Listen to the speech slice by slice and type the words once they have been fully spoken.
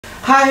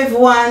Hi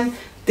everyone,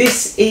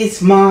 this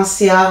is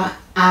Marcia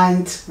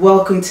and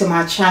welcome to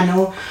my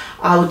channel.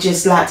 I would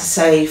just like to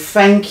say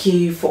thank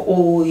you for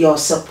all your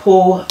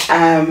support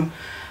and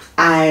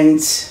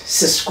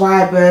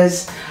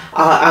subscribers.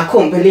 I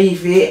couldn't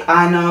believe it.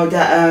 I know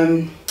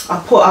that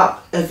I put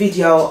up a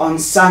video on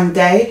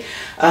Sunday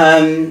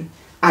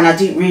and I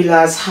didn't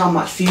realise how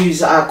much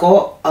views I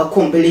got. I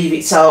couldn't believe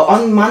it. So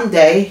on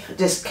Monday, I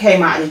just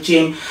came out of the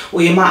gym.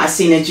 Well, you might have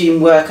seen a gym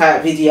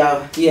workout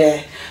video.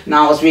 Yeah,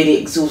 now I was really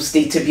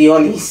exhausted, to be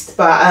honest.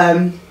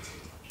 But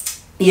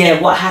yeah,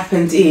 what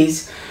happened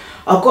is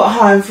I got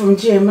home from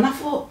gym and I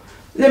thought,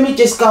 let me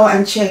just go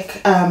and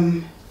check,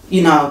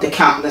 you know, the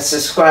count of the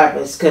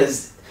subscribers,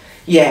 because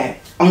yeah,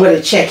 I'm going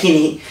to check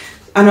in it.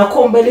 And I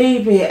couldn't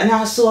believe it. And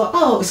I saw,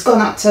 oh, it's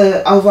gone up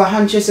to over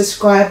 100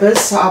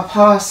 subscribers. So I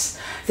passed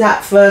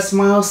that first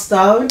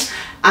milestone,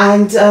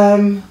 and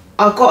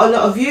I got a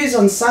lot of views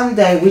on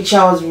Sunday, which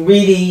I was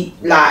really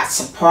like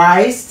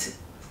surprised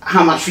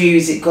how much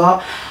views it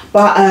got.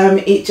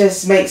 But it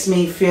just makes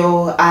me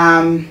feel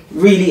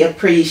really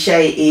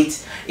appreciated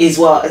as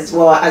well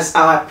as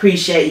I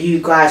appreciate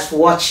you guys for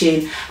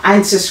watching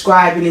and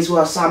subscribing as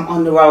well. So I'm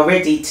on the road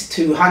already to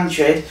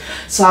 200.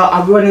 So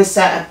I want to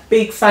say a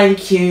big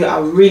thank you. I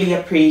really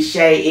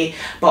appreciate it.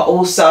 But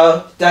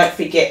also don't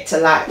forget to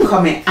like,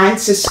 comment and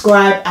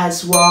subscribe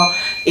as well.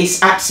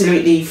 It's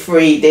absolutely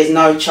free. There's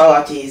no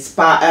charges.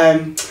 But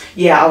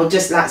yeah, I would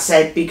just like to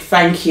say a big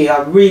thank you.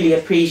 I really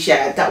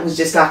appreciate it. That was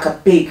just like a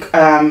big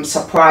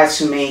surprise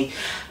for me.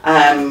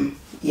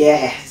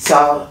 Yeah,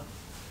 so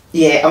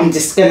yeah, I'm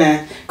just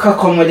gonna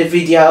crack on with the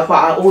video, but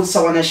I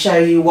also want to show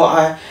you what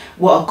I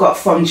got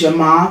from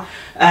Jamal.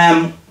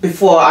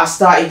 Before I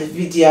started the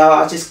video,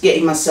 I was just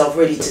getting myself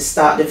ready to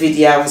start the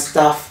video and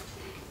stuff.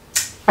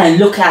 And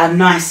look how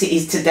nice it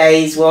is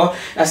today as well.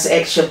 That's an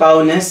extra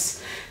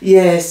bonus.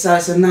 Yeah, so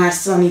it's a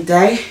nice sunny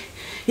day.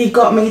 He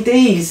got me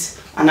these.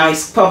 I know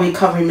it's probably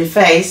covering my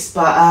face,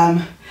 but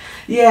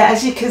yeah,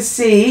 as you can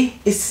see,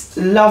 it's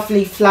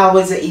lovely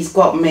flowers that he's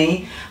got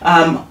me.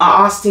 I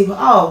asked him,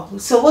 oh,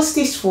 so what's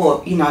this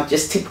for? You know,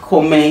 just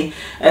typical me.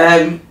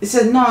 He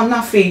said, no,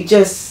 nothing,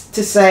 just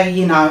to say,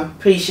 you know,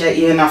 appreciate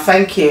you and I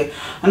thank you.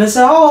 And I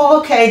said, oh,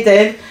 okay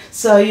then.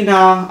 So, you know,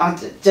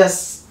 I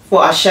just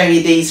thought I'd show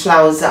you these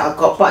flowers that I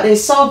got, but they're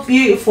so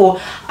beautiful.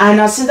 And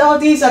I said, oh,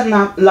 these are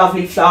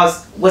lovely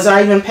flowers. Was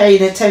I even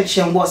paying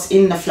attention what's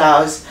in the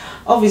flowers?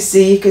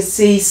 Obviously, you could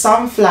see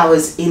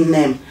sunflowers in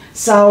them.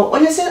 So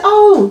when I said,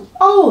 oh,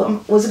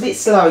 I was a bit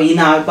slow, you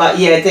know, but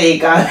yeah, there you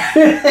go.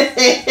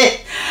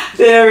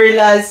 Then I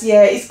realised,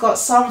 yeah, it's got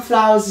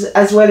sunflowers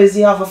as well as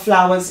the other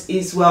flowers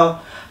as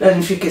well. I don't know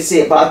if you can see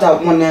it, but I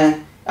don't want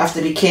to have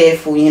to be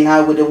careful, you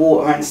know, with the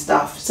water and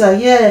stuff. So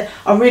yeah,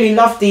 I really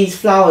love these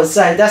flowers.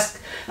 So that's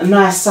a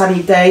nice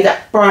sunny day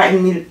that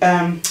brightened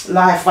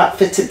life up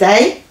for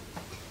today.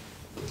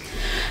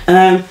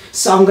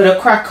 So I'm going to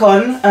crack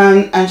on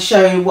and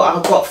show you what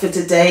I got for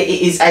today.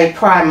 It is a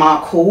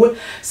Primark haul.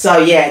 So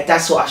yeah,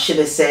 that's what I should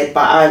have said,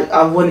 but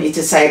I wanted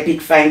to say a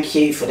big thank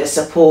you for the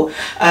support.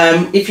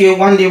 If you're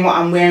wondering what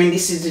I'm wearing,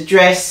 this is the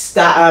dress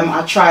that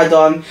I tried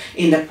on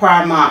in the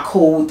Primark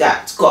haul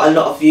that's got a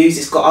lot of views.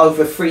 It's got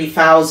over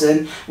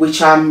 3,000,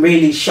 which I'm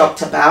really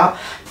shocked about.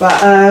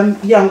 But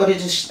yeah, I'm going to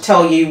just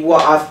tell you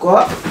what I've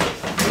got.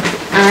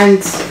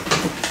 And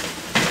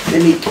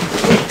let me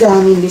put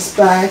down in this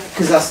bag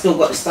because I've still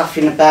got the stuff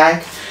in the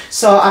bag.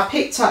 So I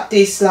picked up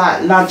this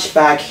like lunch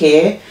bag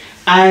here,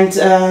 and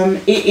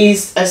it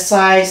is a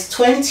size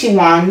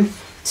 21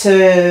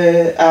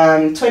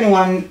 to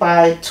 21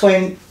 by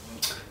 20.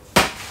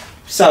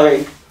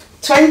 Sorry,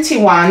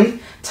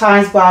 21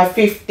 times by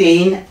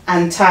 15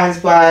 and times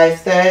by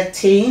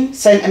 13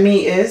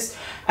 centimeters,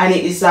 and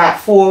it is like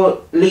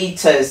 4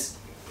 liters.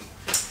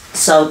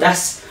 So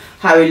that's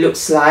how it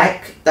looks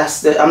like.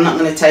 That's the, I'm not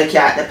going to take it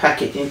out the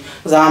packaging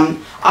because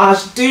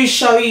I do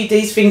show you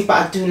these things,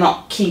 but I do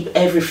not keep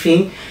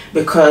everything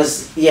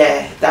because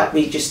yeah, that'd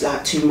be just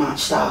like too much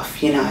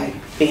stuff, you know,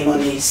 being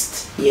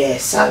honest. Yeah,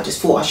 so I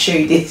just thought I'd show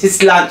you this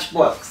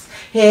lunchbox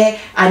here,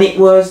 and it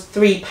was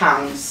 £3.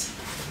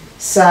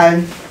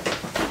 So,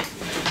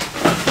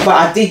 but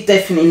I did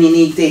definitely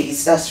need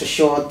these, that's for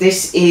sure.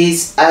 This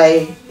is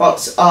a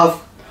box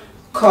of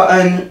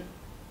cotton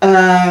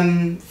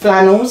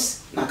flannels.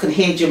 I can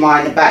hear Jamal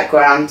in the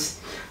background.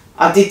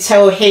 I did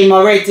tell him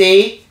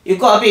already, you've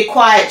got to be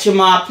quiet,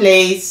 Jamal,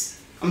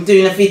 please. I'm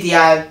doing a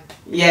video.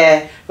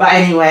 Yeah, but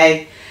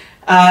anyway,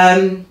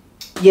 yeah,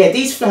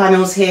 these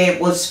flannels here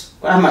was,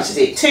 how much is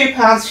it?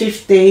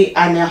 £2.50,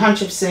 and they're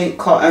 100%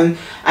 cotton,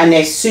 and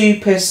they're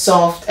super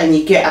soft, and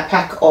you get a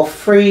pack of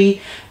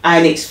 3,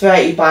 and it's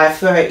 30 by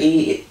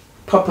 30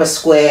 proper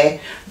square.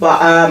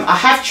 But I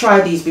have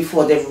tried these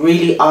before. They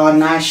really are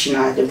nice, you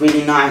know, they're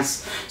really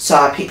nice. So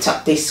I picked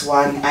up this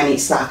one, and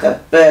it's like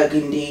a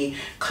burgundy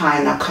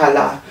kind of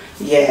colour.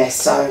 Yeah,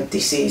 so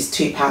this is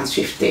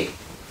 £2.50.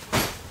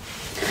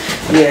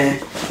 Yeah,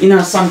 you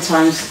know,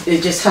 sometimes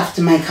you just have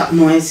to make up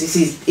noise. This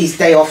is his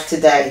day off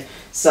today,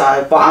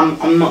 so but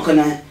I'm not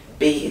gonna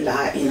be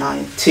like, you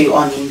know, too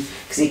on him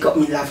because he got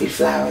me lovely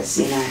flowers,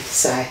 you know.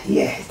 So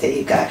yeah, there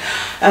you go.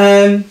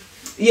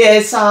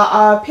 Yeah, so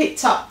I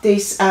picked up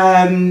this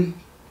placemat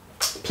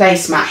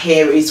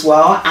here as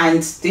well,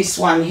 and this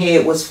one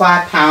here was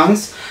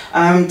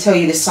 £5. Tell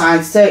you the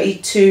size,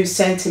 32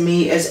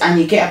 centimeters, and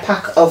you get a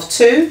pack of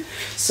 2.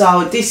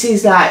 So this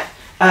is like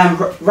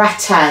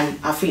rattan,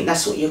 I think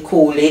that's what you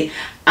call it,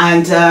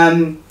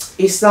 and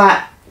it's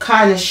like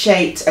kind of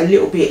shaped a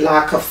little bit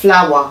like a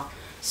flower.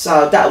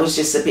 So that was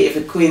just a bit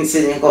of a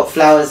coincidence. I got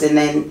flowers and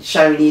then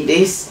showing you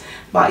this.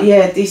 But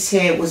yeah, this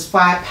here was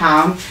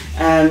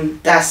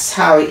 £5. That's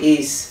how it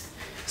is.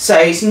 So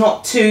it's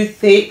not too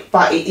thick,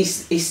 but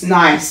it's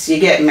nice,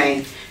 you get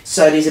me?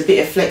 So there's a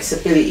bit of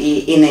flexibility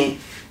in it.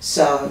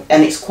 So,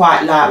 and it's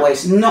quite lightweight.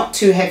 It's not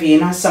too heavy,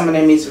 you know. Some of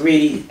them is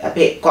really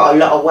got a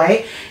lot of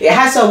weight. It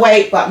has a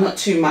weight, but not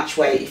too much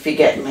weight, if you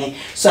get me.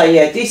 So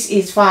yeah, this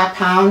is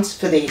 £5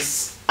 for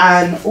this.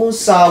 And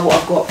also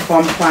what I got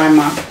from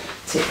Primark,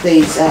 take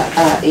these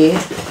out here.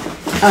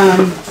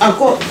 I've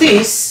got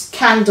this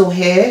candle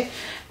here,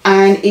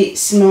 and it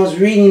smells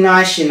really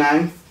nice, you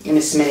know. Let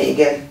me smell it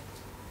again.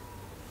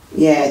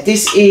 Yeah,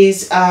 this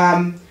is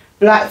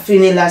black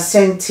vanilla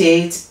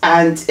scented,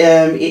 and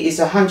it is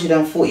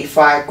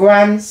 145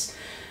 grams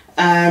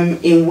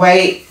in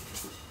weight.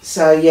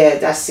 So yeah,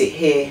 that's it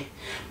here.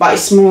 But it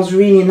smells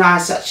really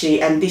nice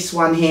actually, and this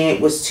one here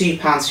was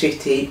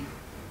 £2.50.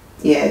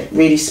 Yeah,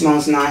 really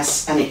smells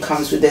nice, and it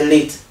comes with a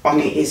lid on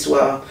it as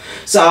well.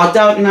 So I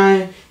don't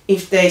know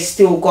if they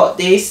still got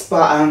this,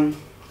 but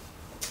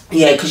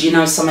yeah, because you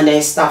know some of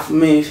their stuff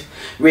move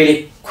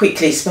really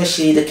quickly,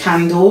 especially the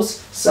candles.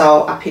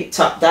 So I picked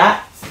up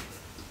that.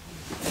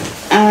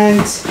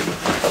 And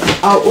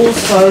I'll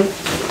also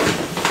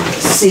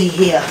see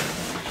here,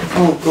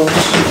 oh gosh,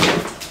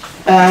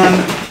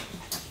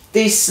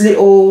 this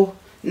little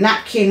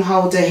napkin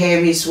holder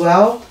here as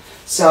well.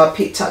 So I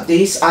picked up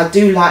this. I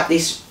do like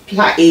this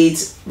plaited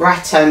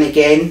rattan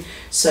again.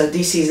 So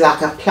this is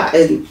like a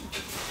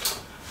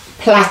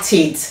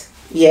plaited,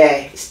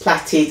 yeah, it's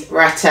plaited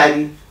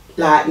rattan,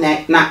 like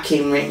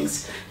napkin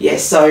rings. Yeah,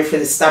 sorry for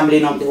the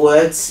stumbling on the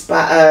words,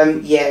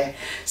 but yeah.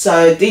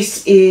 So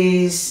this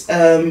is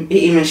it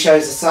even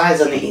shows the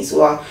size on it as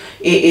well.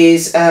 It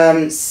is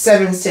 7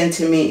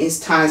 centimeters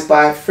times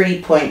by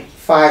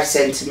 3.5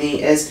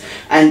 centimeters,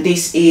 and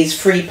this is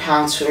 £3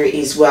 for it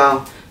as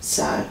well.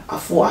 So I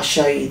thought I'd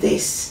show you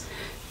this.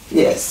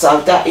 Yeah,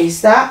 so that is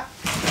that.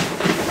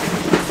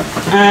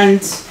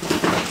 And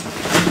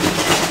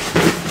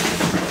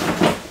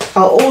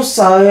I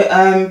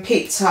also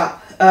picked up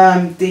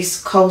this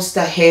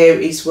coaster here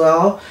as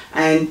well,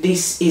 and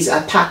this is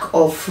a pack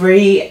of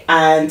 3,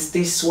 and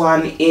this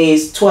one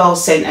is 12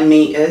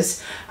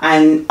 centimeters.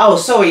 And oh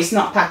sorry, it's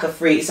not a pack of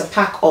 3, it's a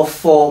pack of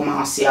 4,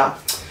 Marcia.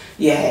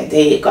 Yeah,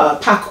 there you go, a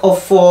pack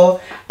of 4,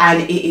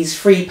 and it is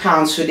 £3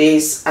 for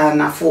this. And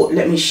I thought,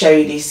 let me show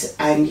you this,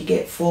 and you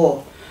get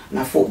 4. And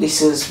I thought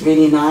this was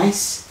really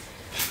nice.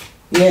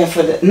 Yeah,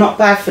 for the not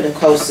bad for the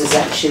coasters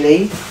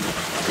actually.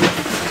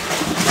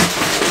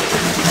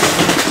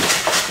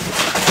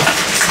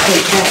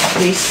 Take off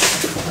this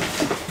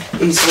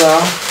as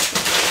well,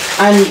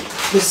 and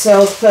the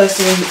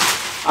salesperson,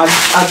 I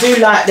do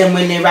like them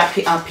when they wrap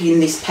it up in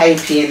this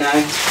paper, you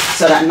know,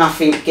 so that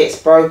nothing gets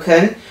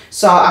broken.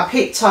 So I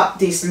picked up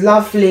this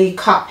lovely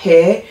cup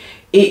here.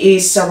 It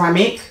is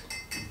ceramic,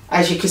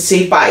 as you can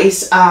see, but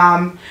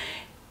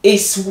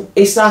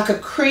it's like a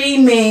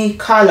creamy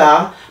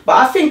color, but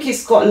I think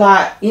it's got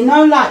like, you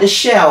know, like the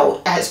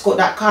shell, it's got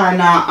that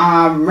kind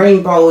of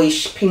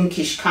rainbowish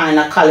pinkish kind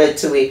of color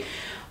to it.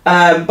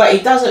 But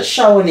it doesn't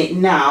show on it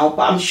now,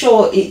 but I'm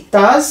sure it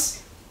does.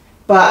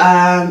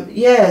 But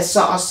yeah,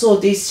 so I saw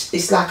this,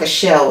 it's like a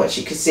shell, as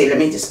you can see. Let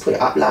me just put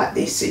it up like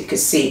this so you can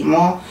see it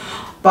more.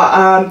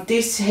 But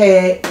this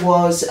here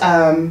was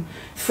 £3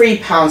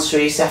 for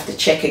this. I have to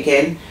check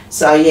again.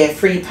 So yeah,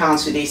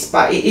 £3 for this,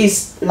 but it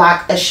is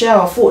like a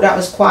shell. I thought that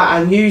was quite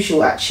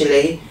unusual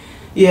actually.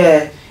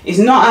 Yeah, it's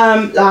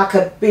not like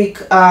a big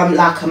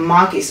like a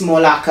mug, it's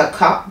more like a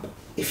cup,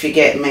 if you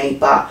get me,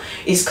 but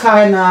it's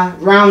kind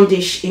of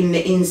roundish in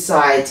the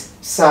inside.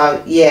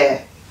 So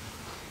yeah,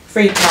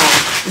 £3,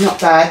 not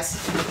bad.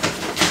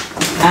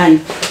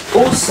 And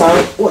also,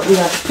 what did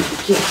I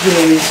get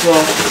here as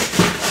well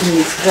in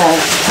this bag?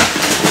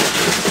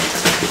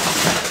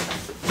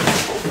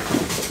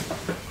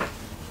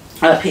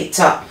 I picked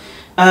up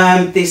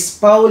this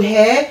bowl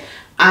here,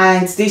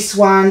 and this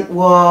one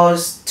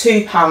was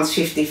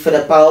 £2.50 for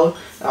the bowl.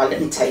 Oh,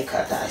 let me take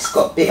out that. It's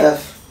got a bit of,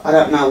 I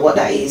don't know what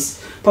that is,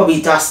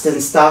 probably dust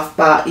and stuff,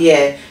 but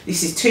yeah,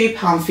 this is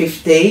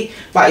 £2.50,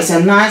 but it's a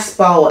nice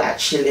bowl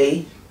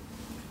actually.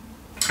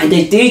 And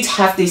they did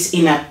have this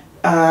in a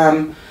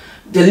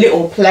the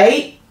little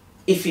plate,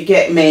 if you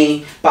get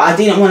me, but I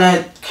didn't want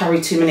to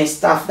carry too many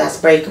stuff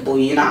that's breakable,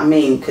 you know what I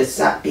mean, because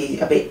that'd be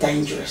a bit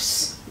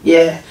dangerous.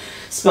 Yeah,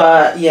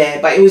 but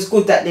yeah, but it was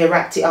good that they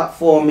wrapped it up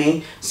for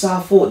me. So I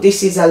thought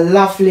this is a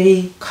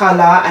lovely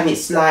color, and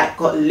it's like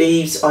got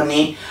leaves on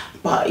it,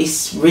 but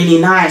it's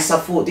really nice. I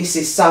thought this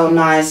is so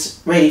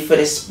nice, ready for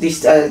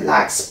this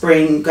like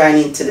spring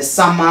going into the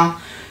summer.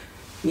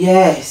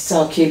 yeah,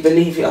 so I can't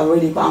believe it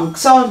already, but I'm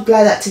so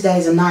glad that today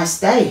is a nice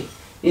day,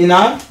 you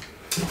know.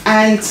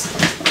 And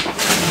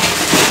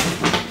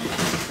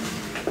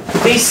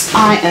this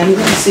item,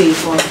 let's see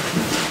if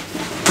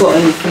I've got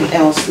anything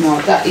else.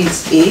 No, that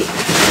is it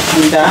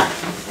and that.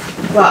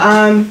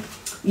 But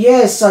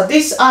yeah, so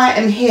this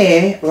item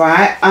here,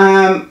 right,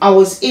 I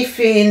was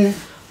iffing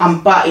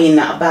and butting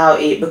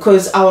about it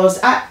because I was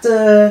at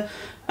the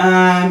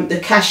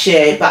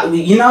cashier, but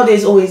you know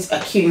there's always a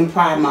queue in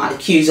Primark. The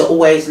queues are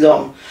always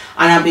long,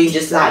 and I've been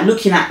just like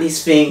looking at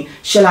this thing.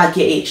 Shall I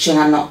get it? Should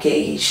I not get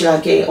it? Should I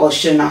get it or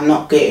should I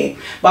not get it?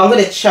 But I'm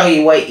going to show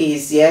you what it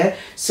is, yeah.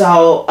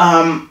 So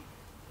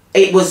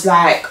it was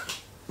like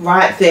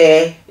right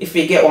there, if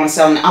you get one,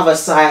 so on the other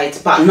side,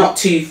 but not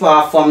too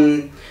far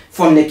from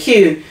the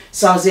queue.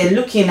 So I was there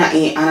looking at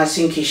it and I was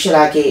thinking, should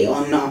I get it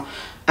or not?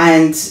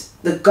 And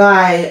the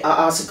guy,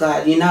 I asked the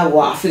guy, you know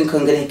what, I think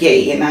I'm gonna get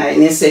it, you know,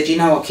 and he said, you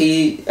know what, can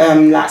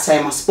you like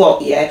say my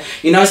spot, yeah?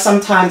 You know,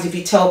 sometimes if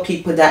you tell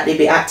people that they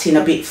be acting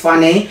a bit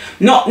funny,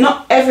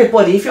 not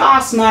everybody, if you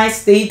ask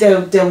nicely,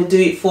 they'll do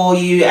it for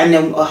you and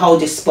they'll hold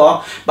your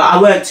spot, but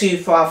I weren't too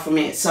far from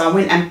it, so I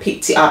went and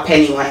picked it up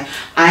anyway,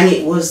 and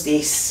it was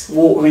this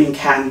watering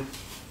can,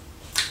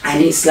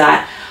 and it's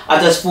like, I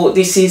just thought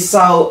this is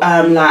so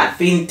like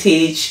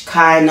vintage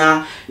kind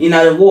of, you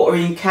know, the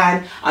watering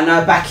can. I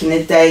know back in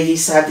the day you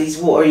used to have these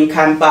watering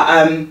can, but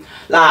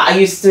like I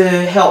used to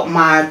help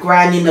my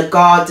gran in the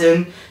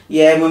garden,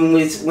 yeah,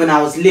 when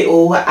I was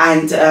little,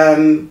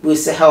 and we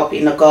used to help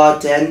in the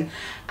garden,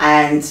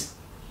 and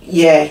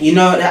yeah, you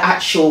know, the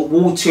actual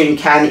watering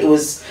can, it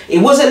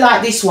wasn't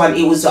like this one,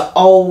 it was an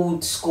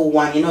old school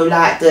one, you know,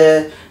 like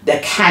the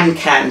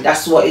can,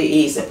 that's what it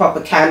is, the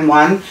proper can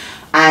one.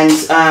 And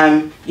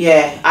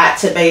yeah, I had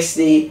to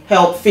basically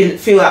help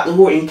fill up the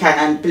watering can,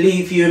 and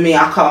believe you me,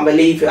 I can't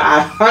believe it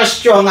how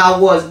strong I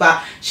was,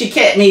 but she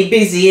kept me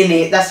busy in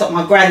it. That's what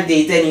my gran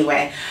did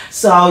anyway.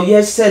 So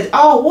yeah, she said,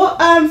 oh, what,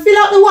 fill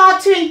up the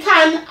watering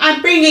can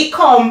and bring it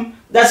come.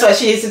 That's what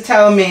she used to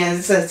tell me,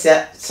 and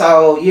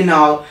so you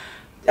know,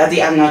 I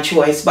didn't have no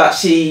choice.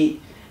 But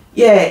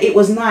yeah, it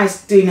was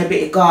nice doing a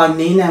bit of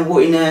gardening and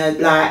watering,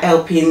 like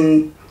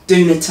helping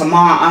doing the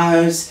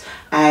tomatoes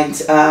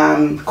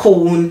and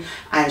corn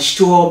and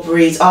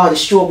strawberries. Oh, the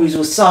strawberries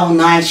were so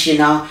nice, you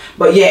know.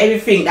 But yeah,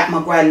 everything that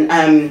my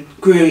gran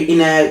grew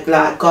in a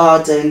like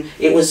garden,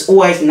 it was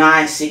always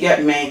nice, you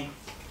get me,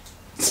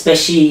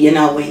 especially, you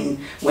know,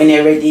 when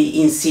they're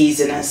already in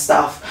season and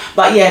stuff.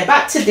 But yeah,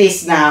 back to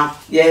this now,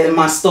 yeah,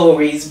 my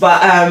stories.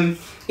 But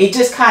it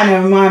just kind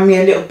of reminded me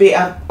a little bit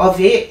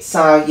of it.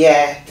 So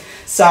yeah,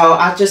 so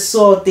I just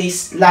saw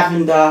this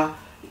lavender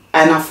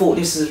and I thought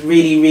this was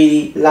really,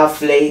 really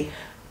lovely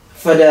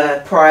for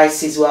the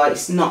price as well.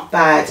 It's not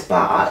bad,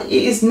 but it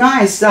is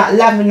nice, like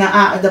lavender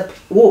out of the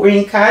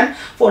watering can.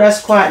 Thought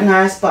that's quite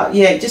nice. But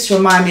yeah, it just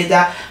reminded me of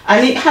that,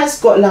 and it has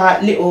got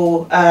like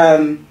little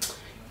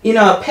you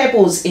know,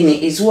 pebbles in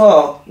it as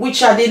well,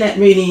 which I didn't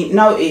really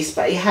notice,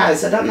 but it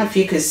has. I don't know if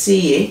you can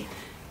see it,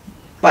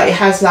 but it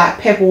has like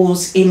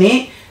pebbles in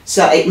it,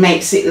 so it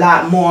makes it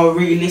like more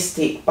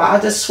realistic. But I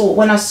just thought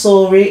when I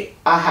saw it,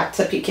 I had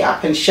to pick it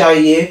up and show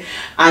you.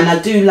 And I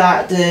do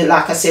like the,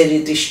 like I said,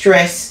 the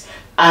distress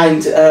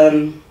and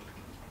the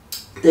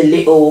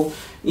little,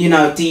 you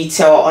know,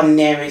 detail on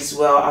there as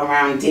well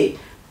around it.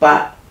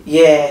 But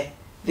yeah,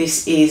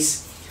 this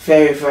is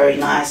very, very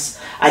nice.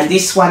 And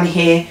this one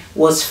here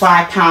was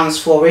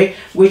 £5 for it,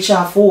 which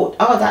I thought,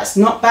 oh, that's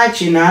not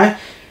bad, you know.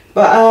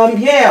 But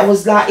yeah, I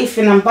was like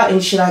iffing and butting,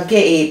 should I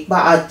get it?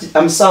 But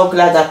I'm so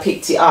glad I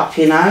picked it up,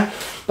 you know.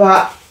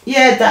 But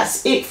yeah,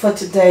 that's it for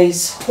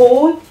today's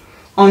haul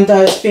on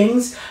those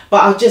things.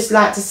 But I'd just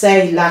like to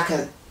say, like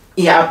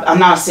yeah, I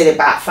know I said it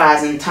about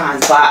 1,000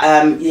 times,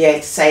 but yeah,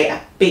 to say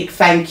a big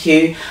thank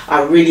you.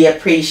 I really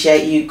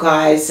appreciate you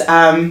guys.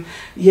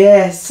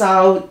 Yeah,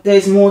 so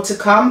there's more to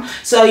come.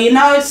 So, you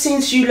know,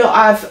 since you lot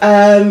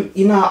have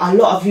you know, a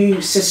lot of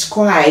you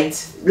subscribed,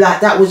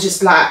 like that was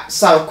just like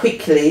so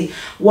quickly.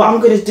 What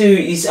I'm gonna do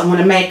is I'm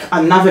gonna make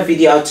another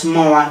video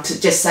tomorrow to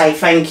just say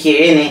thank you,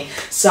 innit?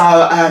 So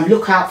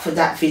look out for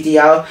that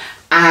video,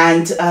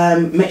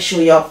 and make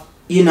sure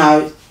you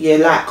know, you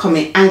like,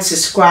 comment and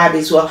subscribe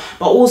as well.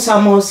 But also,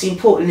 most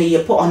importantly, you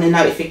put on a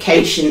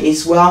notification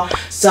as well,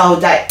 so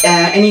that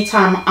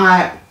anytime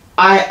I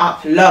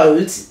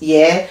upload,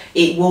 yeah,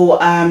 it will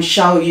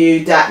show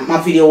you that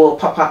my video will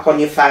pop up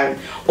on your phone,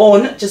 or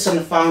not just on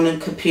the phone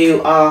and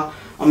computer,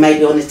 or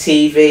maybe on the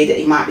TV that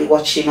you might be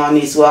watching on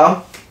as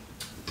well.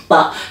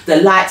 But the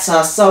likes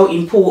are so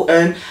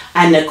important,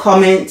 and the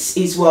comments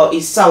as well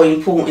is so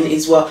important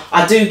as well.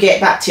 I do get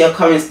back to your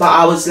comments, but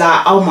I was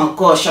like, oh my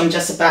gosh, I'm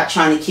just about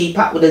trying to keep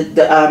up with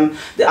the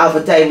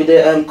other day with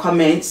the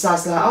comments. So I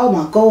was like, oh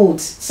my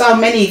god, so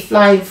many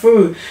flying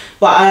through.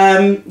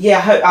 But yeah,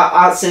 I hope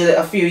I answered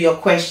a few of your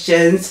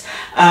questions.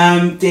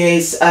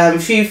 There's a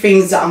few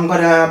things that I'm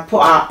gonna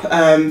put up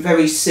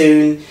very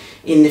soon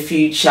in the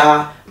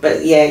future,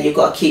 but yeah, you've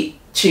got to keep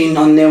tune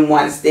on them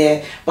ones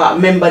there. But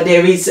remember,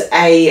 there is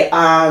a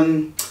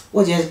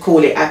what do you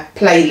call it, a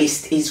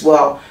playlist as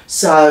well,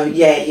 So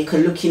yeah, you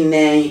can look in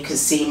there, you can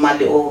see my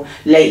little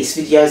latest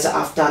videos that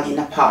I've done in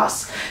the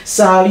past.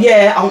 So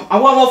yeah, I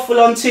won't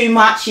waffle on too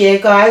much here,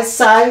 guys.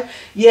 So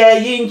yeah,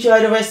 you enjoy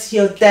the rest of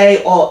your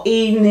day or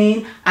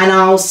evening, and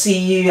I'll see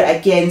you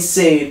again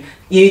soon.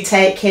 You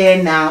take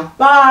care now.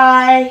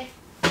 Bye.